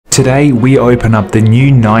Today we open up the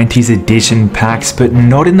new 90s edition packs, but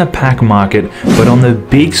not in the pack market, but on the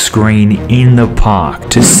big screen in the park,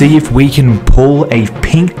 to see if we can pull a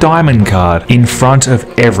pink diamond card in front of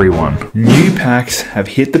everyone. New packs have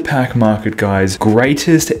hit the pack market, guys.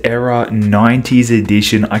 Greatest era 90s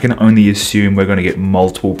edition. I can only assume we're going to get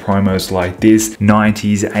multiple promos like this.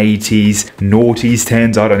 90s, 80s, noughties,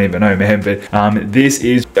 10s, I don't even know, man, but this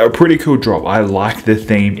is a pretty cool drop. I like the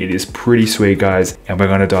theme. It is pretty sweet, guys, and we're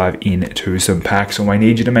going to dive into some packs. So I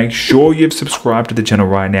need you to make sure you've subscribed to the channel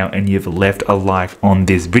right now and you've left a like on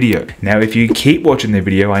this video. Now, if you keep watching the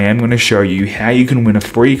video, I am going to show you how you can win a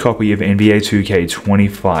free copy of NBA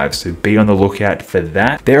 2K25, so be on the lookout for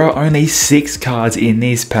that. There are only 6 cards in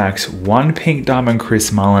these packs, 1 pink diamond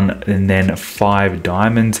Chris Mullin, and then 5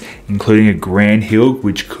 diamonds, including a Grand Hill,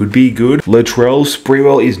 which could be good. Latrell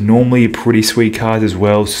Sprewell is normally a pretty sweet card as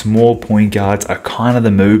well. Small point guards are kind of the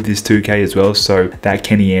move this 2K as well, so that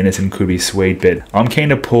Kenny Anderson could be sweet, but I'm keen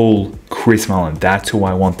to pull Chris Mullin. That's who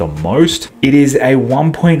I want the most. It is a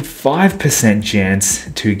 1.5% chance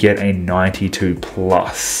to get a 92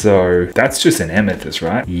 plus, so that's just an amethyst,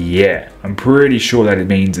 right? Yeah, I'm pretty sure that it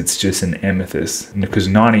means it's just an amethyst, because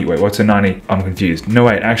 90, wait, what's a 90? I'm confused. No,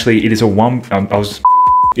 wait, actually it is a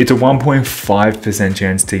it's a 1.5%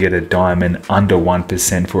 chance to get a diamond, under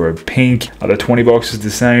 1% for a pink. Are the 20 boxes the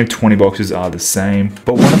same? 20 boxes are the same.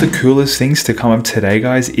 But one of the coolest things to come up today,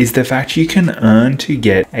 guys, is the fact you can earn to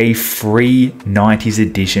get a free 90s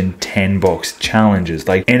edition 10 box challenges.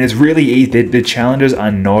 And it's really easy. The challenges are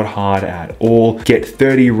not hard at all. Get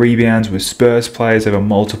 30 rebounds with Spurs players over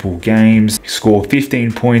multiple games. Score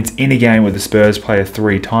 15 points in a game with the Spurs player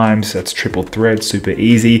 3 times. That's triple threat, super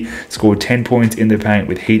easy. Score 10 points in the paint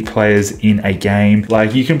with Heat players in a game.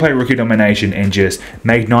 Like, you can play rookie domination and just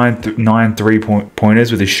make 9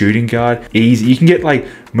 3-pointers with a shooting guard. Easy. You can get like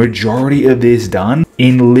majority of this done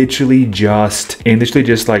in literally just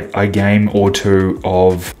like a game or two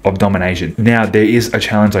of domination. Now, there is a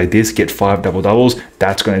challenge like this, get 5 double doubles.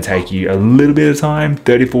 That's going to take you a little bit of time.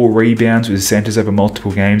 34 rebounds with centers over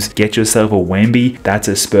multiple games. Get yourself a Wemby. That's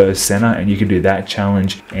a Spurs center, and you can do that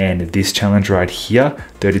challenge and this challenge right here.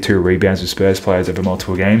 32 rebounds with Spurs players over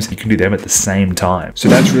multiple games. You can do them at the same time. So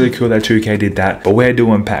that's really cool that 2K did that. But we're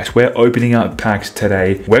doing packs. We're opening up packs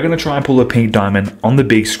today. We're going to try and pull a pink diamond on the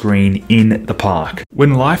big screen in the park.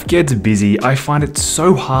 When life gets busy, I find it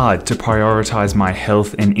so hard to prioritize my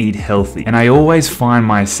health and eat healthy. And I always find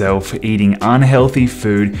myself eating unhealthy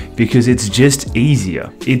food because it's just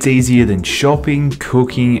easier. It's easier than shopping,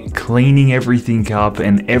 cooking, cleaning everything up,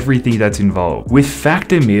 and everything that's involved. With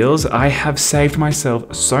Factor Meals, I have saved myself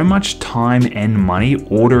so much time and money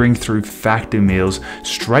ordering through Factor Meals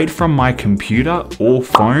straight from my computer or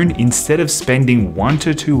phone instead of spending 1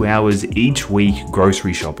 to 2 hours each week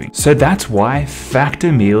grocery shopping. So that's why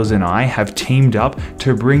Factor Meals and I have teamed up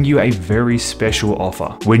to bring you a very special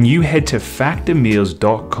offer. When you head to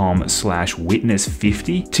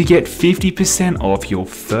factormeals.com/witness50 to get 50% off your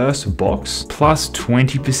first box plus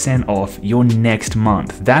 20% off your next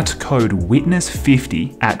month. That's code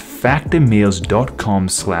WITNESS50 at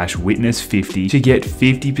factormeals.com/witness50 to get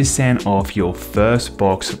 50% off your first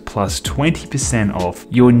box plus 20% off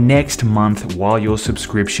your next month while your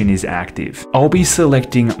subscription is active. I'll be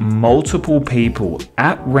selecting multiple people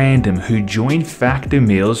at random who join Factor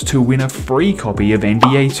Meals to win a free copy of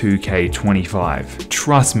NBA 2K25.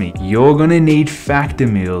 Trust me, you're gonna need Factor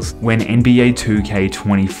Meals when NBA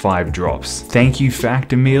 2K25 drops. Thank you,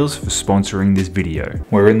 Factor Meals, for sponsoring this video.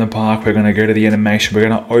 We're in the park. We're gonna go to the animation. We're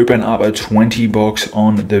gonna open up a 20 box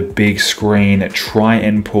on the big screen, try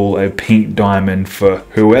and pull a pink diamond for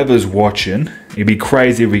whoever's watching. It'd be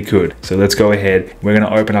crazy if we could. So let's go ahead. We're going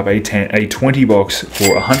to open up a 20 box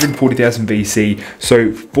for 140,000 VC.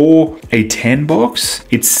 So for a 10 box,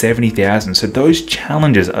 it's 70,000. So those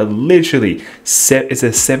challenges are literally it's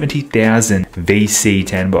a 70,000 VC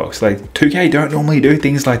 10 box. Like, 2K don't normally do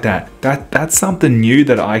things like that. That's something new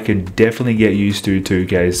that I could definitely get used to,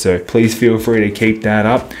 2K. So please feel free to keep that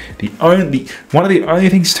up. One of the only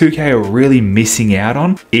things 2K are really missing out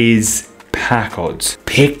on is pack odds.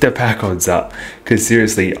 Pick the pack odds up, because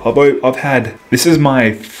seriously, I've had, this is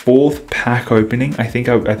my 4th pack opening, I think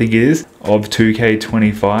it is, of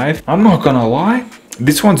 2K25. I'm not gonna lie,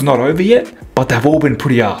 this one's not over yet, but they've all been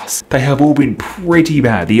pretty ass. They have all been pretty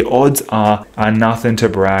bad. The odds are nothing to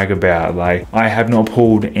brag about. Like, I have not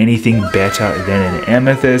pulled anything better than an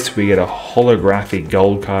amethyst. We get a holographic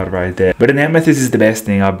gold card right there. But an amethyst is the best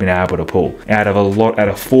thing I've been able to pull out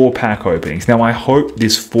of 4 pack openings. Now, I hope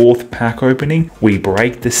this 4th pack opening, we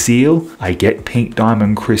break the seal, I get pink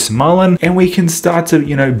diamond Chris Mullin, and we can start to,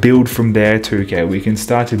 you know, build from there, 2K. We can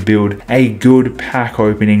start to build a good pack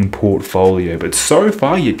opening portfolio. But so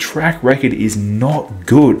far, your track record is not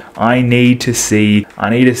good. I need to see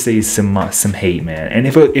some heat, man. And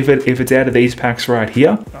if it's out of these packs right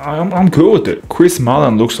here, I'm cool with it. Chris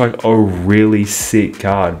Mullin looks like a really sick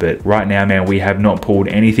card, but right now, man, we have not pulled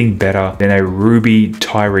anything better than a Ruby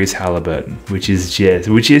Tyrese Halliburton, which is sad,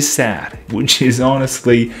 which is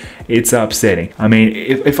honestly, it's upsetting. I mean,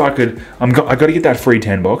 if I could, I got to get that free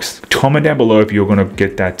 10 box. Comment down below if you're gonna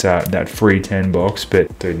get that free 10 box.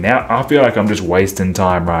 But dude, now I feel like I'm just wasting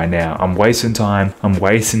time right now. I'm wasting time. I'm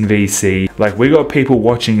wasting VC. Like, we got people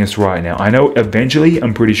watching us right now. I know eventually,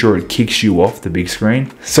 I'm pretty sure it kicks you off the big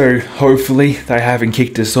screen. So hopefully they haven't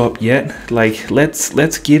kicked us up yet. Like,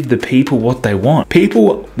 let's give the people what they want.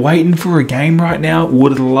 People waiting for a game right now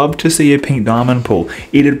would love to see a pink diamond pull.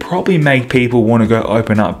 It'd probably make people want to go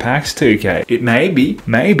open up packs, 2K. It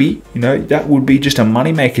maybe, you know, that would be just a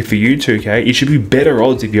money maker for you, 2K. It should be better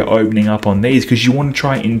odds if you're opening up on these, because you want to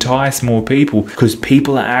try and entice more people, because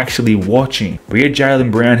people are actually watching. We get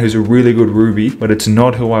Jaylen Brown, who's a really good Ruby, but it's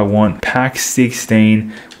not who I want. Pack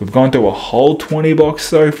 16. We've gone through a whole 20 box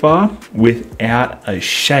so far without a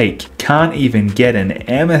shake. Can't even get an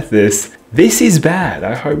amethyst. This is bad.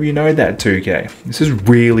 I hope you know that, 2K. This is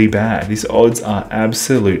really bad. These odds are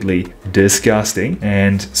absolutely disgusting.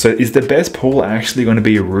 And so is the best pull actually going to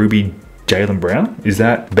be a Ruby Jaylen Brown? Is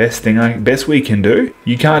that best we can do?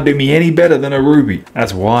 You can't do me any better than a Ruby.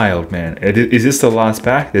 That's wild, man. Is this the last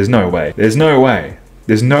pack? There's no way. There's no way.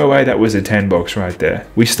 There's no way that was a 10 box right there.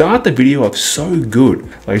 We start the video off so good.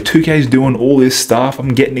 Like, 2K's doing all this stuff. I'm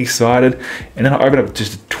getting excited. And then I open up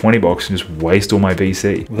just a 20 box and just waste all my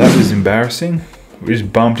VC. Well, that was embarrassing. We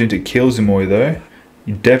just bumped into Killzamoy though.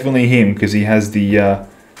 Definitely him, because he has the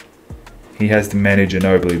manager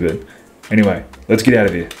nobly, but anyway, let's get out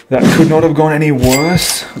of here. That could not have gone any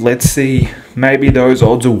worse. Let's see. Maybe those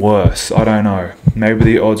odds are worse. I don't know. Maybe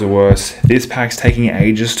the odds are worse. This pack's taking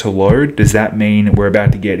ages to load. Does that mean we're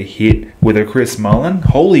about to get hit with a Chris Mullin?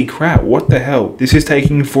 Holy crap, what the hell? This is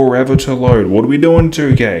taking forever to load. What are we doing,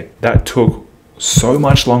 2K? That took so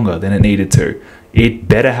much longer than it needed to. It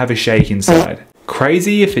better have a shake inside.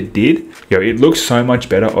 Crazy if it did. Yo, it looks so much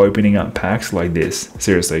better opening up packs like this.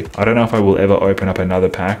 Seriously, I don't know if I will ever open up another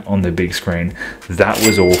pack on the big screen. That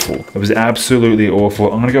was awful. It was absolutely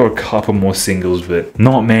awful. I'm gonna go a couple more singles, but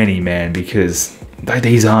not many, man, because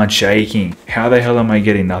these aren't shaking. How the hell am I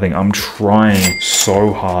getting nothing? I'm trying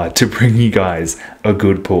so hard to bring you guys a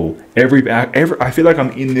good pull. I feel like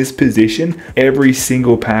I'm in this position every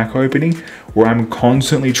single pack opening where I'm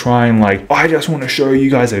constantly trying, like, I just want to show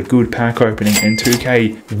you guys a good pack opening, and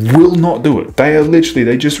 2K will not do it.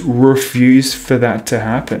 They just refuse for that to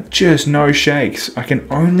happen. Just no shakes. I can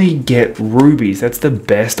only get rubies. That's the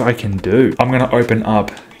best I can do. I'm gonna open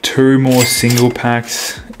up 2 more single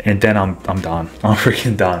packs and then I'm done. I'm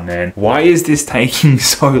freaking done, man. Why is this taking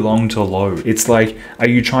so long to load? It's like, are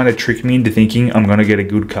you trying to trick me into thinking I'm gonna get a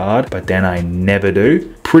good card, but then I never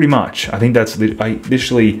do? Pretty much. I think that's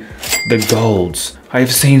literally the golds.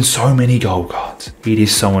 I've seen so many gold cards. It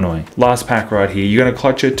is so annoying. Last pack right here. You're gonna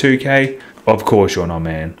clutch it, 2K? Of course you're not,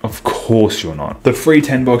 man. Of course you're not. The free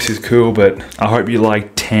 10 box is cool, but I hope you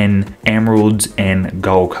like 10 emeralds and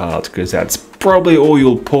gold cards, because that's probably all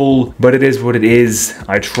you'll pull, but it is what it is.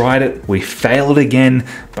 I tried it, we failed again,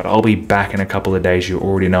 but I'll be back in a couple of days. You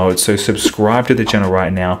already know it. So subscribe to the channel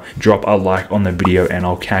right now, drop a like on the video, and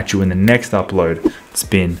I'll catch you in the next upload. It's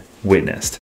been witnessed.